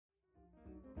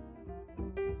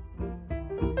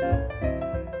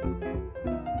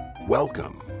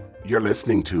Welcome. You're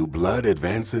listening to Blood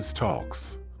Advances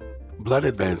Talks. Blood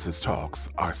Advances Talks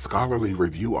are scholarly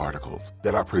review articles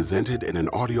that are presented in an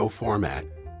audio format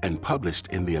and published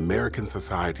in the American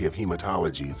Society of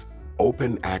Hematology's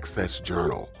open access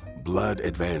journal, Blood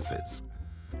Advances.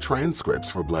 Transcripts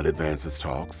for Blood Advances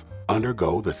Talks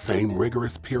undergo the same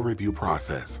rigorous peer review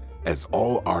process as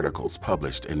all articles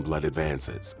published in Blood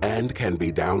Advances and can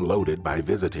be downloaded by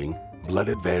visiting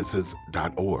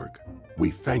bloodadvances.org. We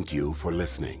thank you for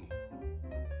listening.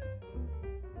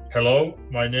 Hello,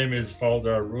 my name is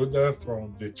Valdo Arruda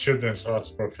from the Children's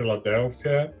Hospital of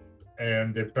Philadelphia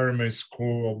and the Perelman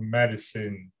School of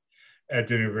Medicine at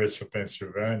the University of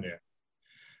Pennsylvania.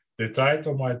 The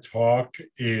title of my talk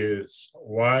is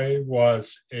Why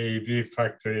Was AAV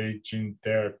Factor VIII Gene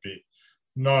Therapy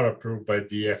Not Approved by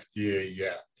the FDA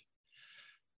Yet?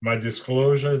 My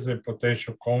disclosures and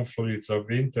potential conflicts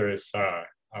of interest are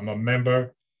I'm a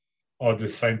member of the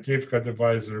Scientific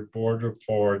Advisory Board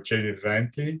for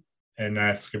Genevant and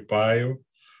AskBio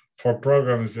for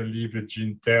programs in liver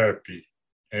gene therapy,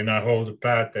 and I hold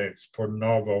patents for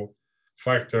novel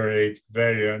factor VIII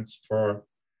variants for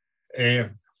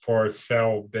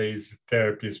cell-based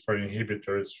therapies for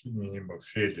inhibitors in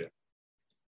hemophilia.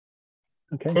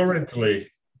 Okay.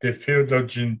 Currently, the field of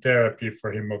gene therapy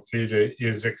for hemophilia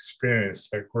is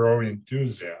experiencing a growing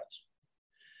enthusiasm.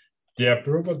 The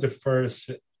approval of the first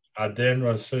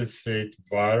adeno-associated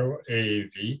viral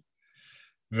AAV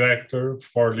vector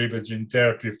for liver gene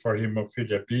therapy for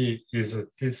hemophilia B is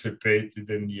anticipated in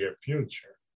the near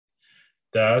future.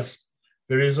 Thus,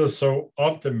 there is also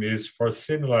optimism for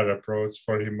similar approach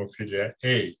for hemophilia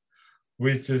A,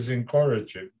 which is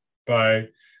encouraged by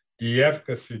the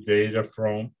efficacy data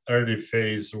from early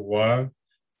phase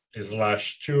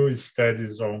 1/2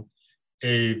 studies on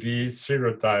AAV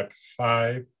serotype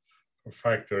 5 for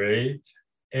factor VIII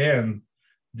and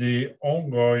the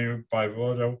ongoing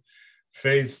pivotal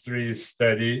phase 3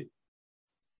 study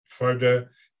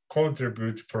further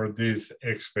contribute for these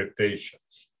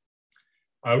expectations.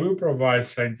 I will provide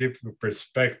scientific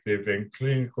perspective and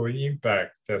clinical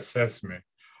impact assessment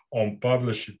on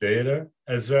published data,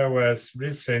 as well as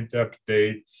recent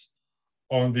updates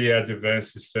on the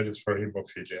advanced studies for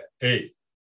hemophilia A.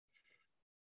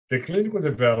 The clinical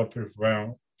development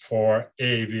for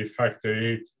AAV factor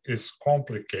VIII is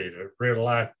complicated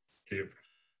relative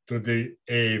to the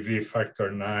AAV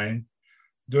factor IX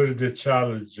due to the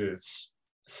challenges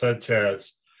such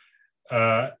as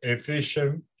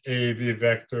efficient AAV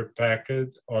vector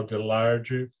package of the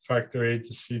larger factor VIII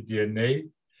cDNA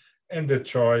and the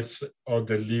choice of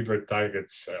the liver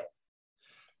target cell.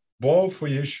 Both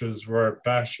issues were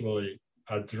partially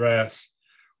addressed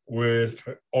with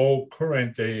all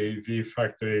current AAV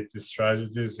factor VIII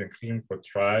strategies and clinical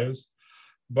trials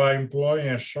by employing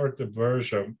a shorter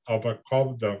version of a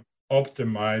codon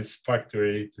optimized factor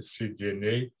VIII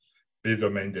cDNA,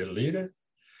 B-domain deleted,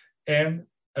 and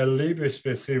a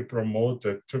liver-specific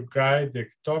promoter to guide the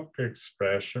ectopic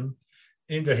expression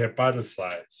in the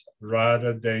hepatocytes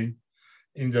rather than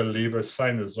in the liver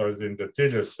sinusoids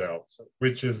endothelial cells,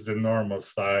 which is the normal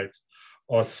site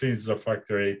or scenes of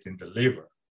factor VIII in the liver,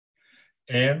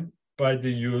 and by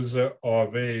the use of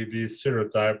AAV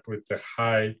serotype with the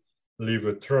high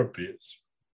liver tropism.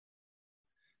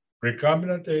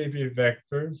 Recombinant AAV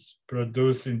vectors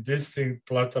producing distinct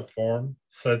platforms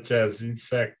such as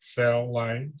insect cell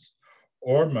lines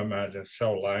or mammalian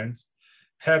cell lines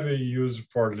have been used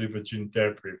for liver gene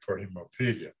therapy for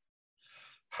hemophilia.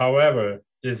 However,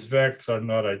 these vectors are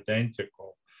not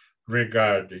identical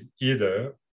regarding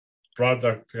either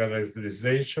product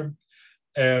characterization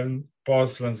and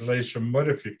post-translation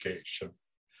modification,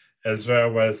 as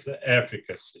well as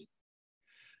efficacy.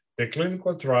 The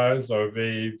clinical trials of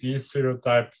AAV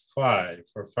serotype 5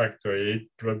 for factor VIII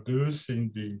produced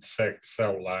in the insect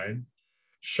cell line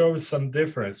show some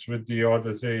difference with the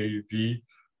other AAV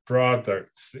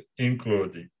products,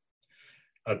 including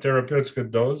a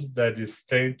therapeutic dose that is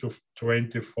 10 to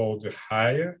 20-fold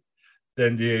higher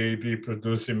than the AAV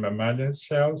produced in mammalian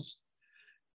cells,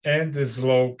 and the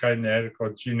slow kinetic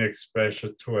of gene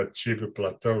expression to achieve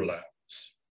plateau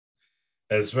levels,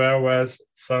 as well as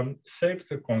some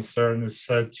safety concerns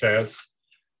such as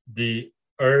the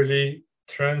early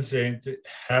transient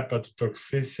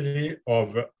hepatotoxicity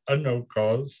of unknown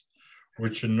cause,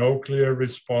 with no clear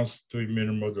response to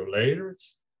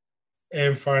immunomodulators,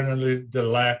 and finally, the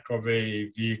lack of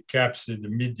AAV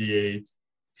capsid-mediated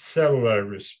cellular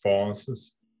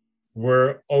responses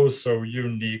were also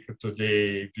unique to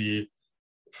the AAV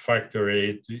factor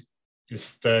VIII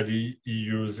study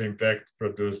using vector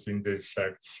produced in the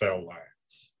insect cell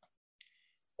lines.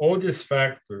 All these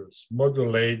factors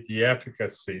modulate the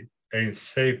efficacy and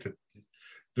safety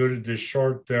during the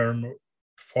short-term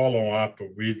follow-up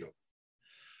window.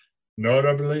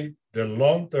 Notably, the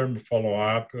long-term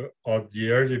follow-up of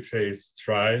the early phase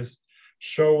trials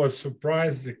show a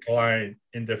surprise decline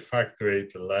in the factor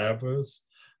VIII levels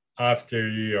after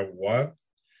year 1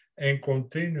 and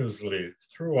continuously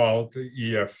throughout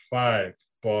year 5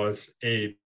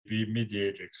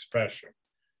 post-AAV-mediated expression.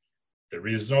 There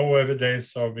is no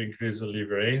evidence of increased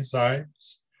liver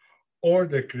enzymes or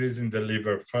decrease in the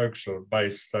liver function by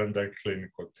standard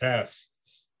clinical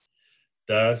tests.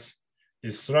 Thus,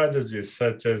 strategies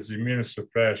such as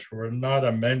immunosuppression were not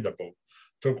amenable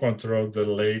to control the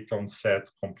late onset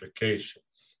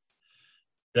complications.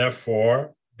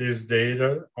 Therefore, this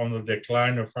data on the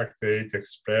decline of factor VIII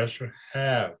expression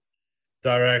have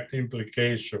direct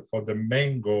implication for the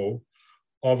main goal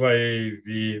of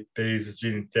AAV-based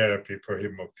gene therapy for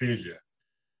hemophilia,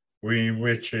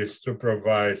 which is to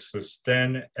provide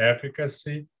sustained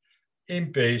efficacy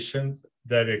in patients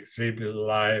that exhibit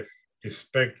life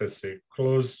expectancy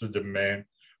close to the man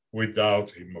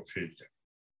without hemophilia.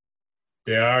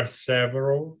 There are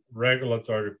several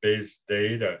regulatory-based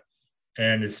data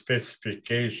and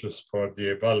specifications for the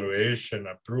evaluation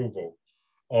approval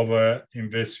of an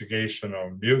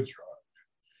investigational new drug.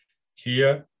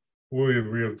 Here, we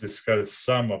will discuss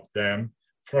some of them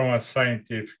from a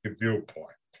scientific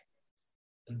viewpoint.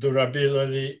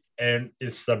 Durability and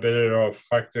stability of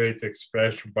factor VIII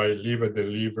expression by liver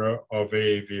delivery of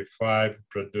AAV5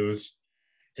 produced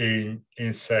in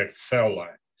insect cell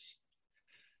lines.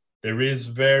 There is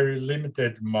very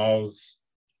limited mouse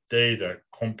data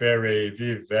compare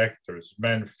AAV vectors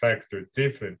manufactured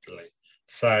differently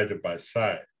side by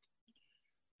side.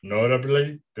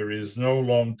 Notably, there is no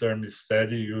long-term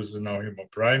study using non-human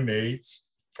primates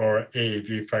for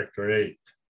AAV factor VIII.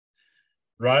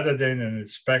 Rather than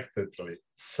unexpectedly,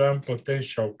 some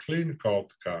potential clinical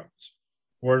outcomes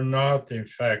were not, in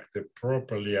fact,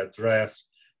 properly addressed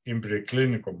in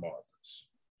preclinical models.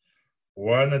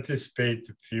 One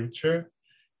anticipated future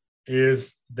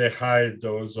is the high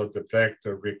dose of the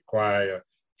vector required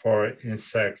for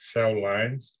insect cell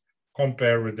lines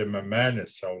compared with the mammalian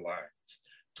cell lines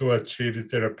to achieve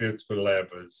therapeutic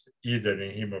levels either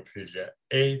in hemophilia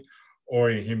A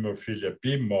or in hemophilia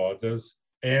B models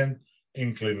and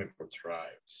in clinical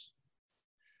trials.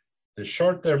 The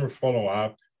short-term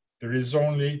follow-up, there is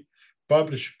only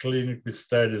published clinical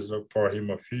studies for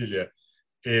hemophilia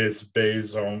is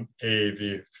based on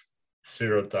AAV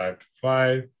serotype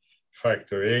 5,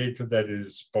 factor VIII that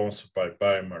is sponsored by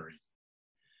BioMarin.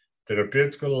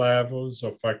 Therapeutic levels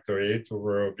of factor VIII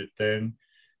were obtained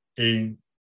in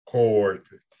cohort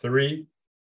 3,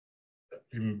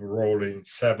 enrolling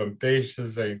 7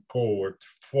 patients, and cohort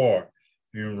 4,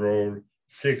 enrolled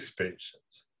 6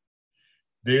 patients.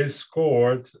 This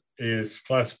cohort is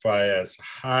classified as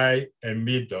high and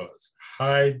mid dose.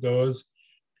 High dose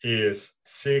is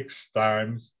 6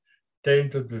 times 10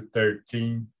 to the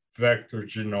 13 vector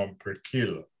genome per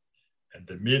kilo, and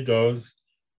the mid dose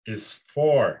is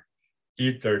 4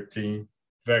 E13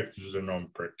 vector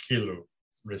genome per kilo,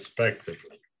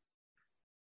 respectively.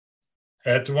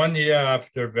 At 1 year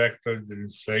after vector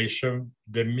administration,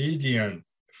 the median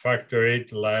factor VIII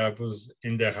levels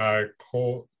in the higher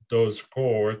dose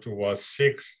cohort was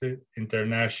 60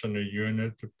 international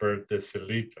units per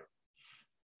deciliter,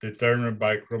 determined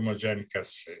by chromogenic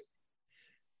assay.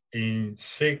 In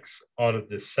 6 out of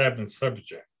the 7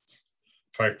 subjects,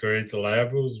 factor VIII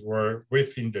levels were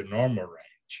within the normal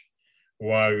range,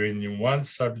 while in 1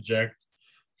 subject,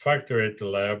 factor VIII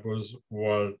levels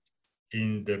were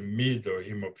in the middle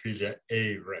hemophilia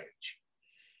A range.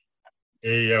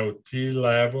 ALT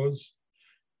levels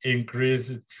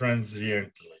increased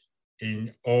transiently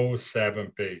in all 7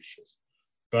 patients,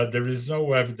 but there is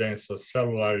no evidence of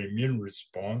cellular immune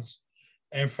response,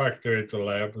 and factor VIII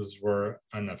levels were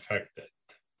unaffected.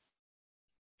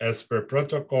 As per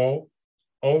protocol,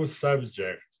 all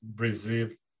subjects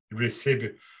receive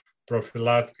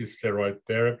prophylactic steroid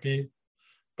therapy,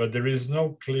 but there is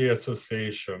no clear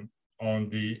association on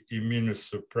the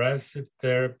immunosuppressive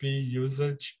therapy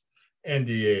usage and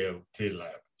the ALT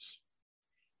levels.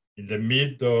 In the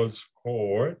mid-dose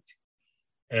cohort,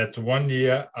 at 1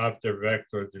 year after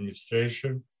vector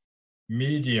administration,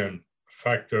 median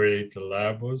factor VIII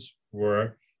levels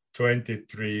were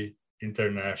 23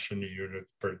 international units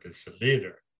per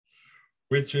deciliter,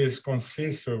 which is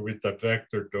consistent with the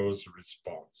vector dose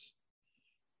response.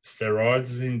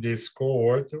 Steroids in this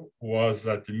cohort was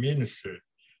administered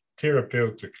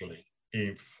therapeutically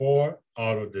in 4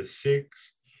 out of the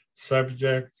 6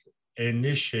 subjects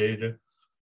initiated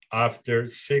after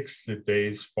 60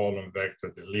 days following vector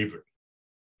delivery.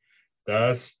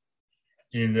 Thus,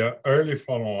 in the early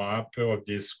follow-up of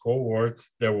these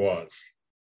cohorts, there was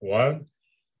one,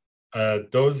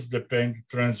 dose-dependent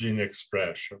transgene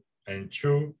expression, and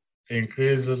two,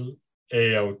 increased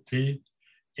ALT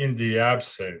in the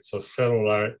absence of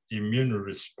cellular immune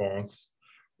response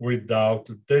without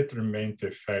detrimental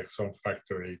effects on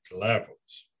factor VIII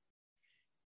levels.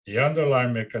 The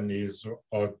underlying mechanism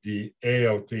of the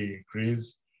ALT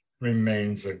increase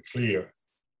remains unclear,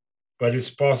 but it's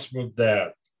possible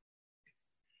that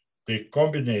the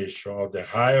combination of the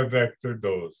higher vector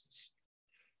doses,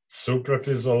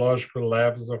 supraphysiological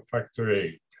levels of factor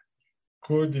VIII,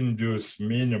 could induce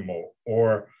minimal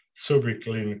or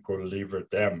subclinical liver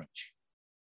damage.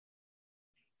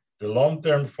 The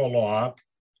long-term follow-up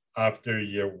after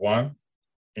year 1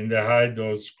 in the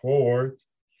high-dose cohort,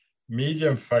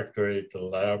 median factor VIII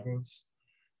levels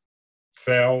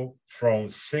fell from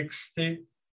 60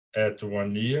 at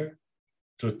 1 year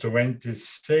to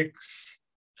 26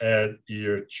 at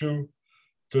year 2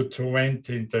 to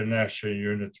 20 international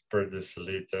units per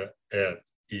deciliter at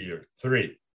year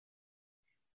 3.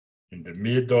 In the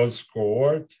mid-dose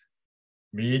cohort,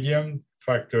 median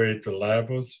factor VIII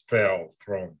levels fell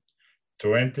from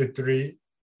 23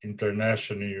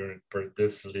 international units per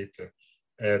deciliter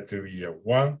at year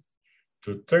 1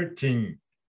 to 13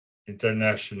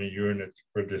 international units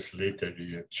per deciliter at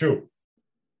year 2.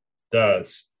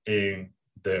 Thus, in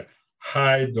the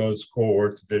high-dose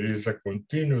cohort, there is a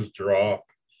continuous drop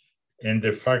in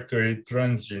the factor VIII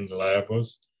transgene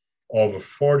levels of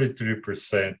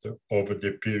 43% over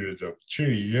the period of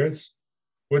 2 years,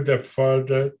 with a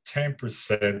further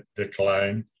 10%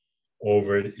 decline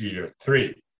over year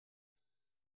 3.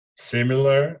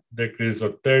 Similar decrease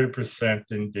of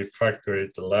 30% in the factor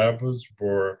VIII levels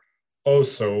were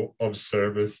also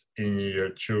observed in year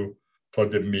 2 for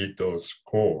the mid-dose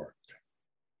cohort.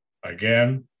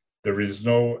 Again, there is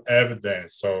no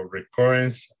evidence of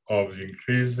recurrence of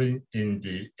increasing in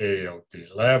the ALT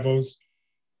levels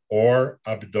or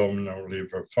abdominal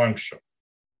liver function.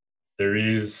 There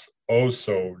is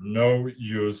also no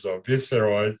use of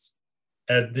steroids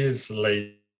at these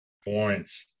late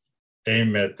points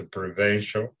aimed at the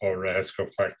prevention or rescue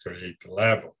of factor VIII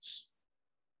levels.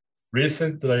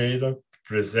 Recent data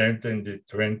presented in the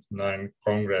 29th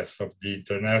Congress of the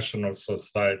International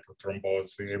Society of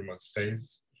Thrombosis and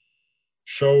Hemostasis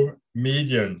show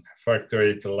median factor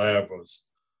VIII levels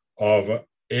of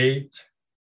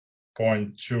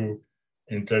 8.2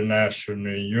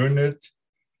 international unit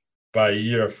by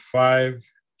year 5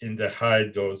 in the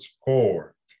high-dose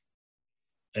cohort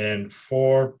and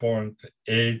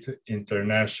 4.8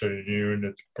 international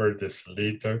units per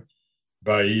deciliter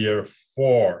by year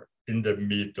 4 in the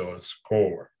mid-dose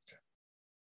cohort.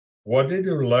 What did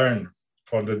you learn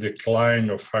from the decline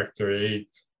of factor VIII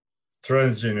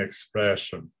transgene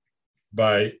expression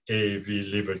by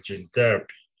AAV liver gene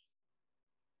therapy?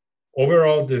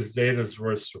 Overall, these data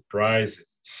were surprising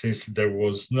since there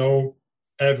was no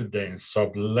evidence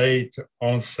of late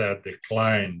onset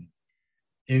decline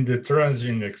in the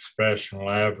transgene expression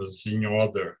levels in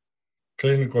other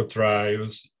clinical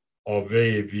trials of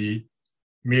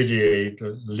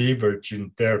AAV-mediated liver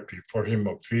gene therapy for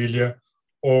hemophilia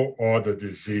or other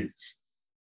disease.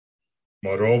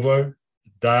 Moreover,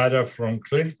 data from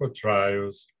clinical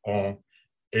trials on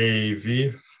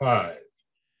AAV5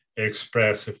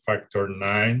 express factor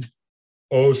IX,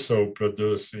 also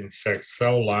produced in insect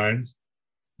cell lines,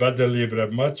 but deliver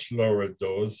a much lower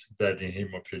dose than in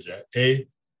hemophilia A,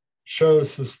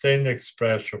 shows sustained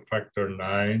expression of factor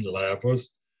IX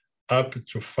levels up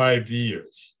to 5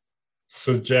 years,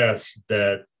 suggests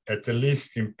that, at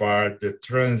least in part, the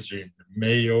transgene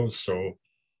may also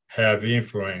have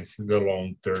influence in the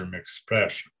long-term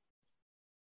expression.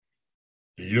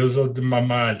 The use of the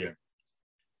mammalian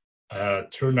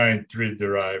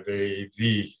 293-derived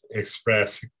AAV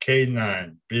express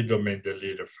K9 B-domain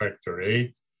deleted factor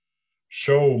VIII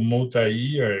show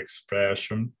multi-year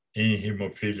expression in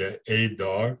hemophilia A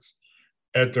dogs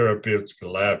at therapeutic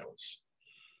levels.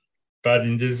 But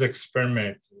in this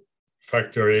experiment,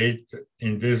 factor VIII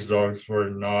in these dogs were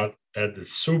not at the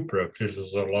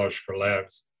supraphysiological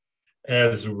levels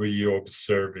as we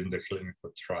observe in the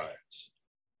clinical trials.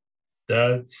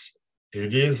 Thus,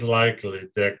 it is likely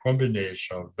that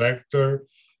combination of vector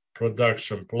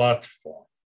production platform,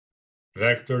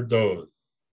 vector dose,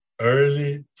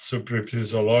 early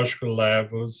supraphysiological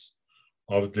levels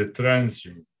of the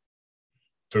transgene,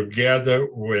 together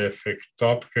with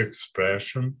ectopic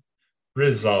expression,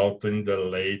 result in the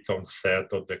late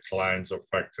onset of declines of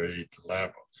factor VIII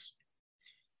levels.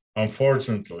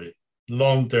 Unfortunately,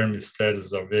 long-term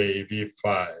studies of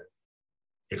AAV5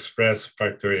 express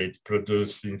factor VIII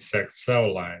produced in insect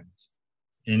cell lines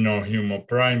in non-human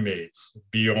primates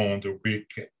beyond week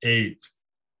 8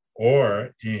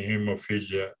 or in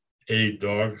hemophilia A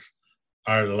dogs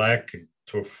are lacking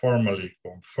to formally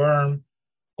confirm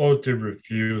or to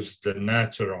refuse the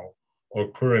natural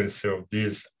occurrence of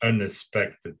these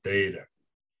unexpected data.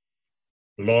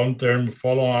 Long-term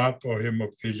follow-up of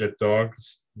hemophilia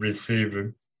dogs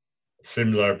receiving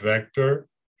similar vector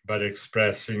but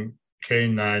expressing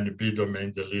K9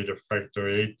 B-domain deleted factor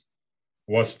VIII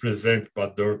was presented by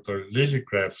Dr.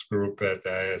 Lillicrap's group at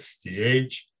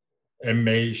ISTH and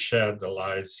may shed the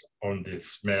light on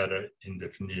this matter in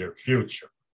the near future.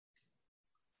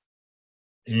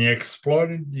 In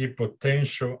exploring the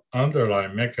potential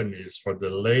underlying mechanisms for the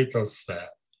late onset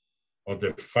of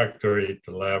the factor VIII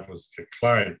levels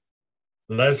decline,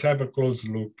 let's have a close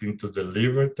look into the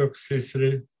liver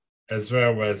toxicity as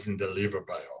well as in the liver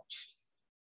biopsy.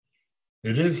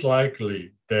 It is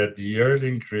likely that the early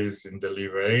increase in the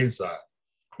liver enzyme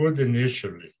could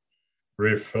initially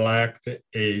reflect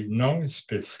a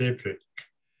non-specific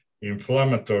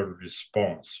inflammatory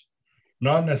response,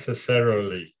 not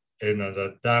necessarily an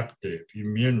adaptive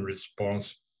immune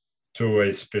response to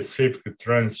a specific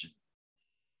transgene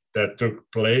that took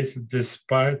place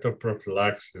despite of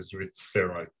prophylaxis with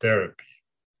steroid therapy.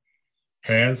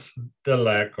 Hence, the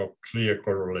lack of clear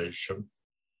correlation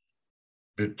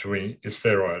between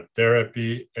steroid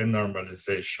therapy and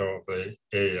normalization of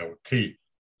ALT.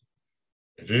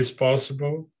 It is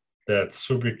possible that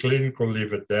subclinical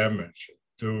liver damage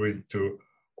due to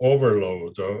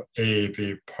overload of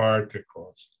AAV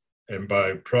particles and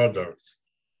byproducts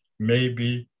may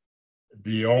be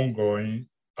the ongoing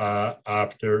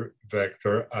after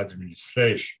vector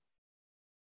administration.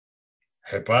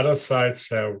 Hepatocyte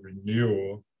cell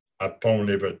renewal upon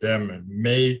liver damage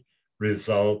may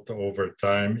result over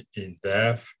time in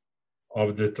death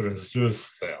of the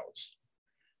transduced cells.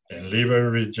 And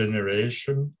liver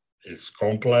regeneration is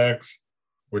complex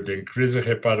with increased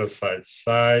hepatocyte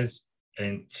size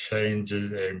and change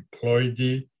in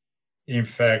haploidy. In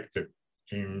fact,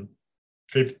 in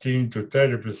 15 to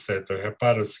 30% of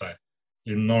hepatocytes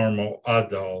in normal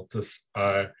adults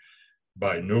are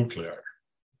binuclear.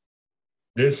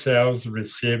 These cells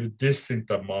receive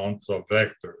distinct amounts of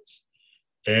vectors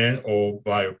and or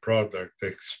bioproduct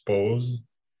exposed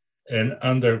and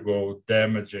undergo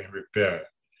damage and repair,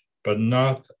 but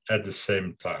not at the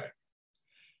same time.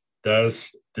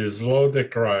 Thus, the slow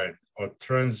decline of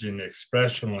transgene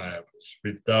expression levels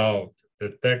without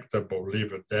detectable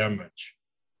liver damage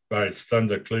by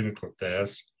standard clinical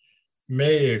tests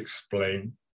may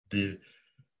explain the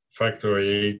factor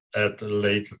VIII at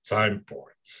later time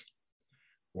points.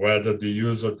 Whether the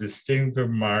use of distinctive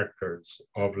markers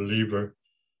of liver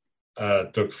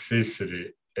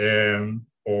toxicity and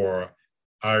or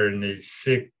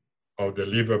RNA-seq of the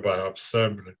liver biopsy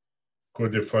sample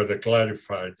could further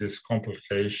clarify this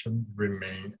complication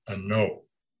remain unknown.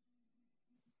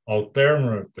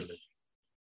 Alternatively,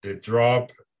 the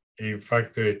drop in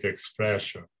factor VIII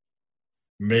expression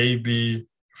may be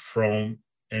from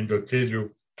endothelial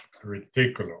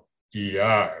reticulum,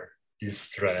 ER,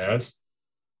 stress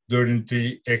during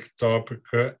the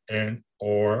ectopic and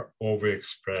or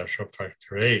overexpression of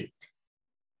factor VIII,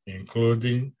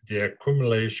 including the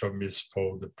accumulation of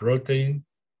misfolded protein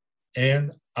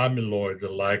and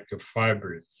amyloid-like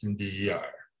fibrils in the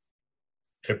ER.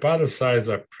 Hepatocytes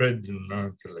are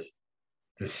predominantly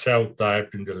the cell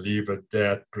type in the liver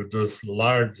that produce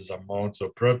large amounts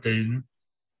of protein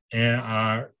and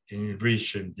are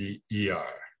enriched in the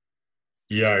ER.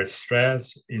 ER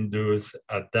stress induces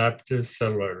adaptive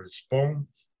cellular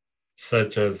response,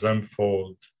 such as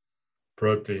unfold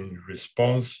protein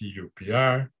response,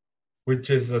 UPR, which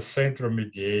is a central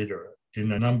mediator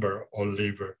in a number of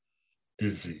liver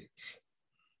disease.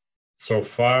 So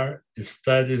far,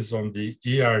 studies on the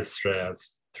ER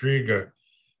stress trigger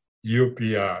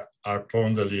UPR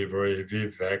upon the liver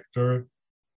AAV vector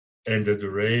and the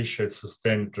duration and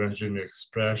sustained transgene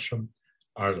expression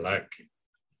are lacking.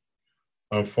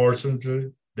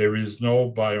 Unfortunately, there is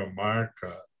no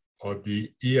biomarker of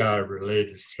the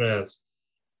ER-related stress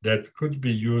that could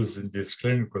be used in these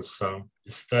clinical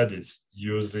studies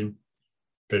using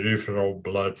peripheral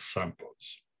blood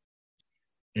samples.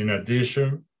 In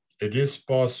addition, it is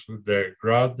possible that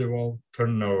gradual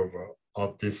turnover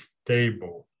of this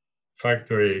stable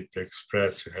factor VIII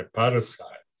expressing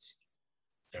hepatocytes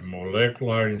and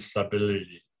molecular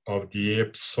instability of the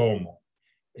episomal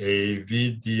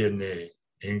AAV DNA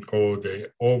encode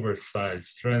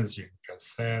oversized transgene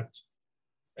cassette,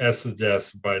 as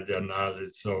suggested by the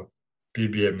analysis of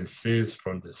PBMCs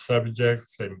from the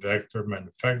subjects and vector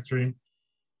manufacturing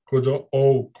could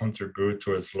all contribute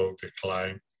to a slow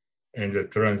decline in the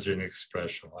transgene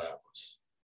expression levels.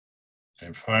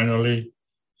 And finally,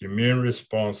 immune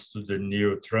response to the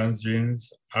new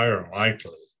transgenes are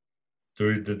unlikely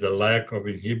due to the lack of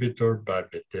inhibitor by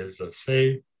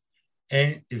beta-A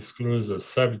and excludes the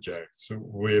subjects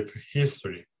with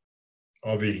history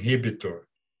of inhibitor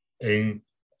and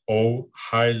all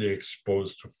highly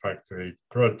exposed to factor VIII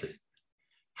protein.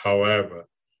 However,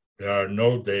 there are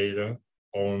no data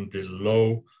on the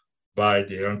low by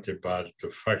the antibody to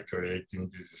factor VIII in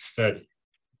this study.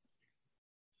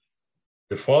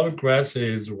 The following question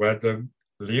is whether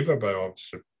liver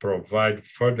biopsy provide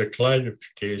further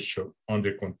clarification on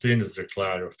the continuous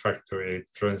decline of factor VIII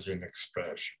transgene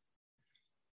expression.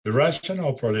 The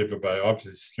rationale for liver biopsy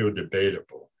is still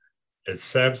debatable,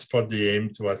 except for the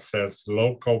aim to assess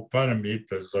local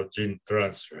parameters of gene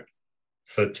transfer,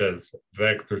 such as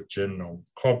vector genome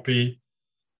copy,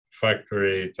 factor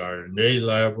VIII RNA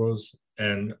levels,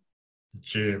 and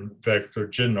vector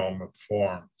genome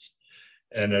forms,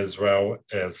 and as well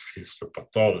as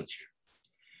histopathology.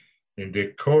 In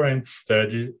the current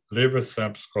study, liver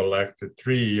samples collected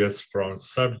 3 years from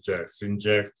subjects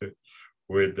injected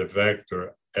with the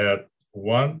vector at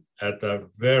a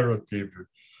relatively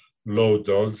low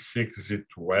dose,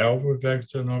 6E12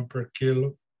 vector genome per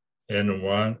kilo, and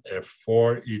one at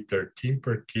 4E13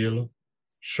 per kilo,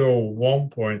 show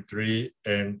 1.3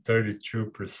 and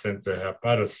 32%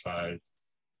 hepatocyte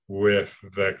with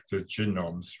vector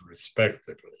genomes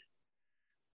respectively.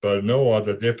 But no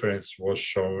other difference was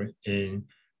shown in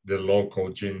the local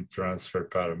gene transfer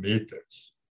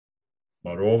parameters.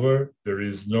 Moreover, there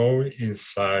is no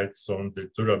insights on the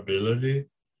durability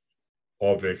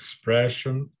of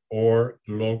expression or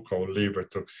local liver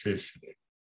toxicity.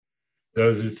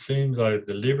 Thus, it seems like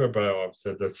the liver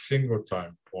biopsy at a single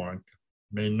time point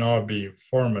may not be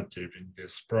informative in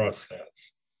this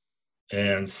process,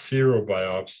 and serial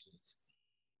biopsies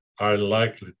are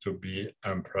likely to be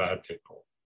unpractical.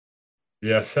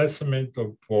 The assessment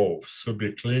of both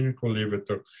subclinical liver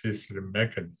toxicity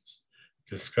mechanisms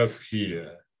discussed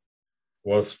here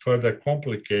was further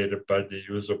complicated by the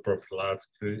use of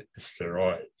prophylactic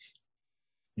steroids.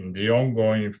 In the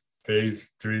ongoing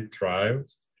phase 3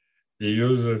 trials, the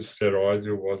use of steroids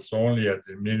was only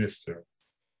administered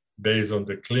based on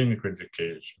the clinical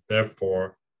indication.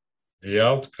 Therefore, the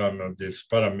outcome of this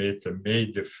parameter may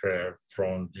differ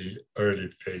from the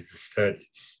early phase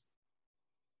studies.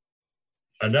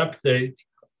 An update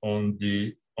on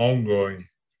the ongoing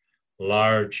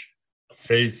large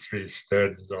phase 3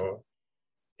 studies of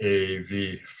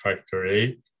AAV factor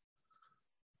VIII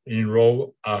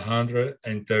enrolled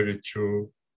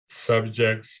 132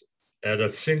 subjects at a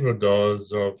single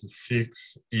dose of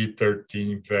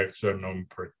 6E13 vector genome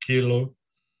per kilo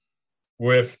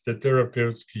with the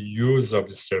therapeutic use of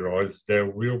steroids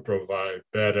that will provide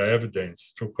better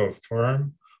evidence to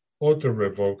confirm or to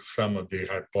revoke some of the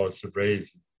hypotheses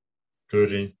raised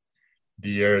during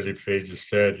the early phase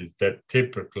studies that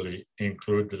typically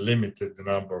include a limited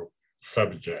number of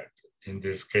subjects, in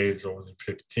this case only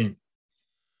 15.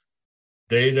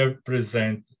 Data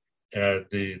presented at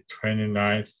the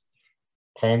 29th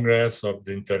Congress of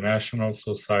the International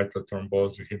Society of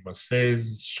Thrombosis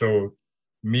Hemostasis showed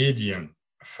median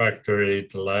factor VIII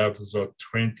levels of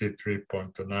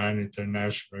 23.9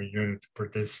 international units per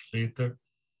deciliter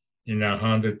in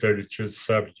 132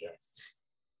 subjects.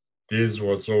 This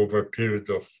was over a period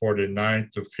of 49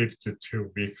 to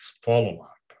 52 weeks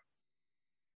follow-up.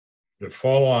 The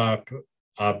follow-up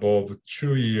above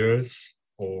 2 years,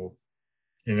 or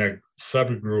in a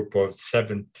subgroup of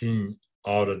 17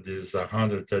 out of these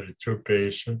 132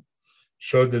 patients,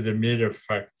 showed that the median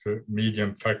factor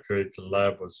VIII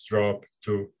levels dropped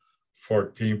to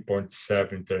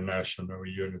 14.7 international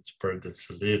units per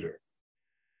deciliter.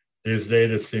 This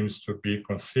data seems to be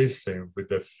consistent with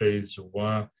the phase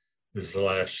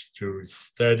 1/2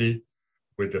 study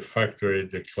with the factor VIII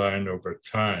decline over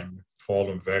time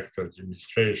following vector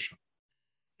administration.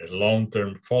 A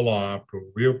long-term follow-up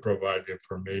will provide the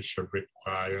information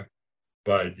required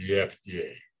by the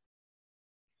FDA.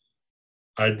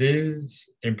 Are these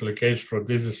implications for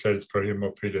these studies for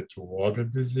hemophilia to other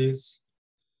disease?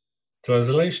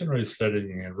 Translational studies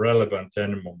in relevant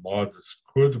animal models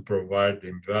could provide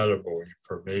invaluable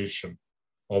information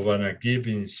of a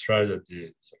given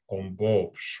strategy on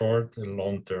both short and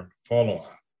long-term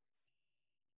follow-up.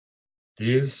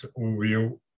 This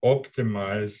will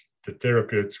optimize the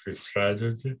therapeutic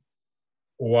strategy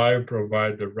while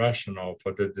provide the rationale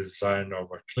for the design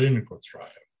of a clinical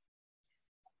trial.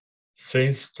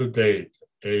 Since to date,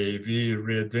 AAV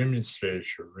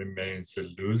readministration remains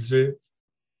elusive,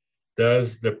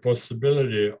 thus the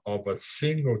possibility of a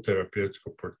single therapeutic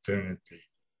opportunity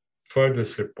further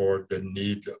support the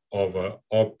need of an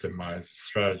optimized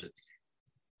strategy.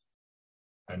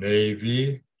 An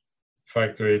AAV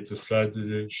factor VIII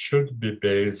strategy should be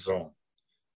based on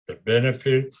the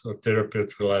benefits of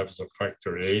therapeutic levels of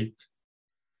factor VIII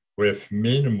with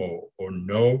minimal or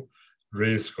no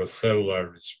risk of cellular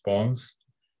response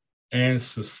and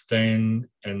sustained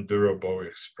and durable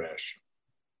expression.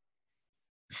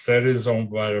 Studies on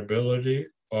variability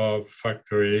of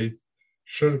factor VIII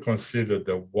should consider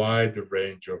the wide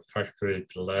range of factor VIII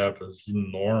levels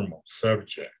in normal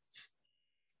subjects.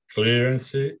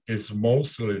 Clearance is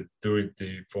mostly due to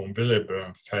the von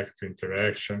Willebrand factor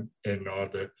interaction and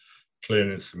other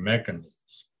clearance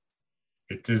mechanisms.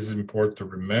 It is important to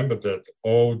remember that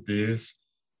all these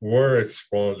were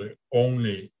explored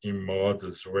only in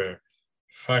models where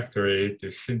factor VIII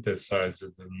is synthesized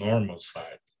at the normal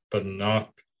site, but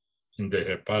not in the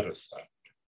hepatocyte.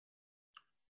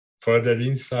 Further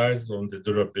insights on the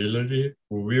durability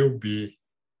will be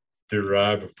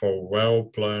derived from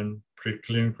well-planned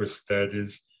preclinical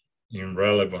studies in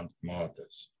relevant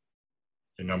models.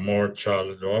 In a more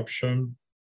challenging option,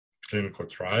 clinical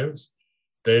trials,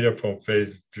 data from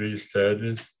phase 3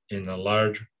 studies in a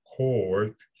large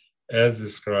cohort, as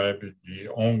described in the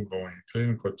ongoing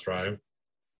clinical trial,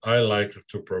 are likely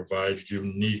to provide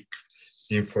unique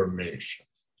information.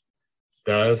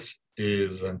 Thus, it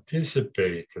is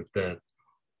anticipated that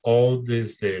all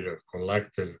this data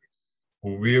collected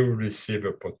will receive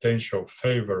a potential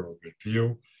favorable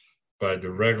review by the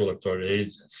regulatory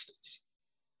agencies.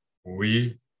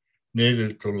 We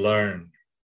needed to learn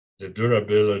the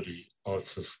durability of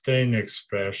sustained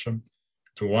expression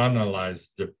to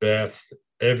analyze the best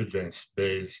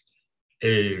evidence-based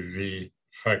AAV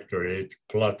factor VIII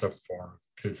platform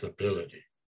feasibility.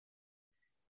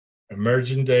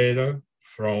 Emerging data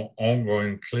from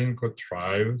ongoing clinical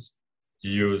trials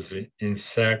using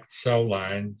insect cell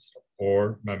lines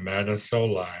or mammalian cell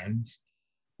lines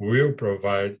will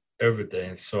provide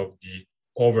evidence of the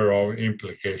overall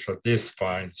implication of these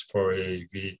findings for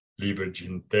AAV liver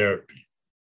gene therapy.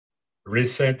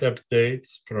 Recent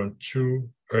updates from 2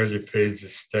 early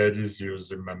phase studies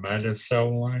using mammalian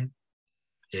cell line,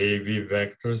 AAV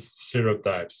vectors,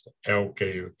 serotypes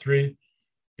LKU3,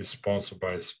 sponsored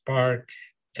by Spark,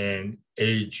 and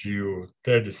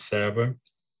AGU37,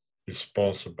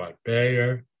 sponsored by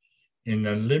Bayer, in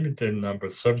a limited number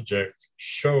of subjects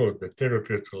showed the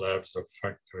therapeutic levels of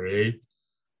factor VIII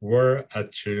were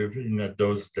achieved in a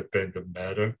dose-dependent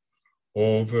manner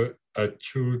over a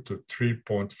 2 to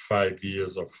 3.5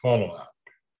 years of follow-up.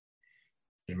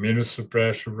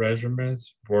 Immunosuppression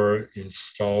regimens were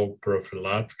installed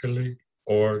prophylactically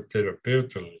or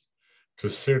therapeutically to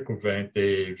circumvent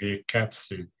the AAV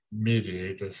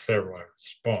capsid-mediated cellular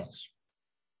response.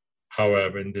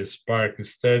 However, in the Spark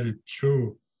study,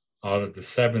 2 out of the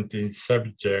 17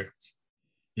 subjects,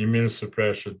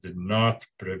 immunosuppression did not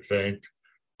prevent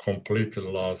complete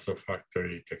loss of factor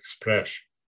VIII expression.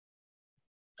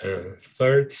 A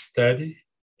third study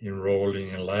enrolling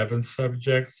 11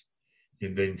 subjects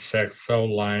in the insect cell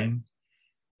line,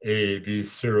 AAV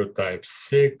serotype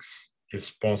 6, is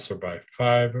sponsored by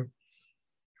Pfizer,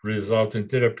 resulting in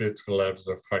therapeutic levels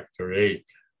of factor VIII,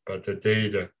 but the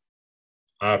data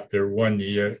after 1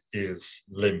 year is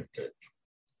limited.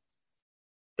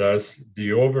 Thus,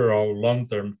 the overall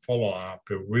long-term follow-up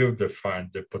will define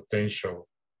the potential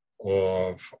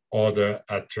of other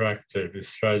attractive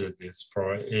strategies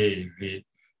for AAV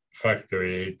factor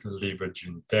VIII liver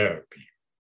gene therapy.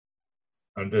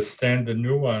 Understand the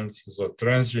nuances of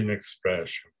transgene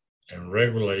expression and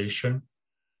regulation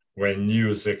when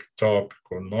use ectopic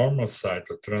or normal site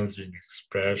of transgene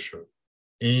expression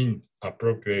in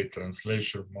appropriate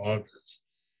translation models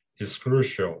is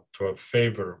crucial to a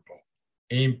favorable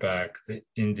impact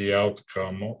in the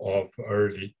outcome of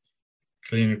early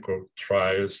clinical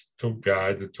trials to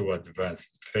guide to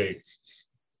advanced phases.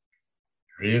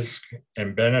 Risk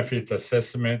and benefit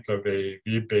assessment of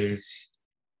AAV-based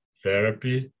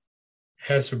therapy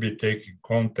has to be taken in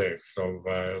context of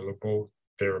available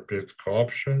therapeutic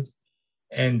options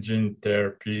and gene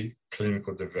therapy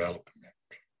clinical development.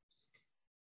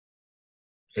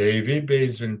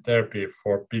 AAV-based gene therapy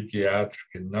for pediatric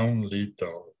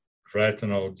non-lethal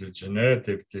retinal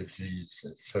degenerative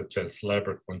diseases such as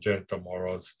Leber congenital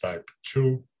amaurosis type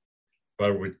 2,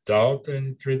 but without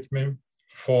any treatment,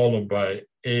 followed by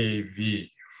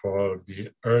AAV for the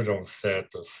early onset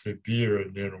of severe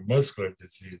neuromuscular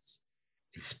disease,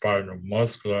 spinal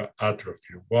muscular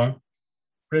atrophy 1,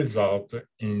 result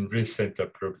in recent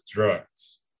approved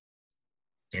drugs.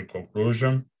 In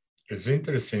conclusion, it's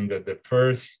interesting that the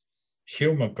first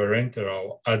human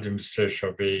parenteral administration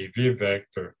of AAV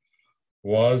vector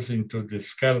was into the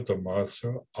skeletal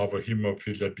muscle of a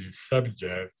hemophilia B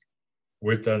subject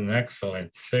with an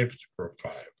excellent safety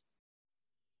profile.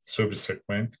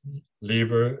 Subsequently,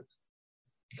 liver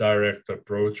direct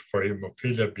approach for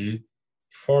hemophilia B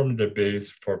formed the base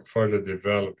for further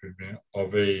development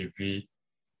of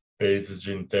AAV-based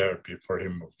gene therapy for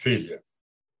hemophilia.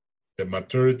 The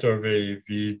maturity of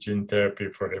AAV gene therapy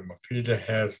for hemophilia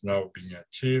has now been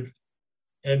achieved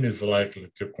and is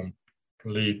likely to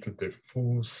complete the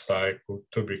full cycle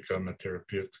to become a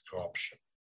therapeutic option.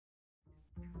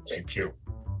 Thank you.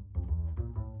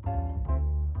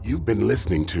 You've been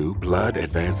listening to Blood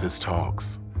Advances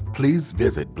Talks. Please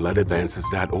visit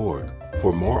bloodadvances.org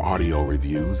for more audio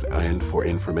reviews and for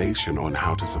information on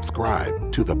how to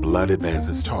subscribe to the Blood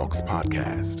Advances Talks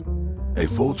podcast. A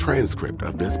full transcript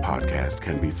of this podcast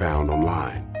can be found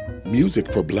online.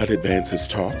 Music for Blood Advances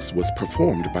Talks was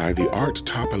performed by the Art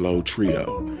Topilo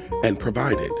Trio and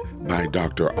provided by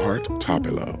Dr. Art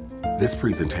Topilo. This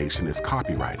presentation is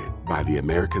copyrighted by the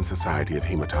American Society of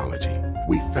Hematology.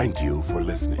 We thank you for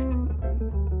listening.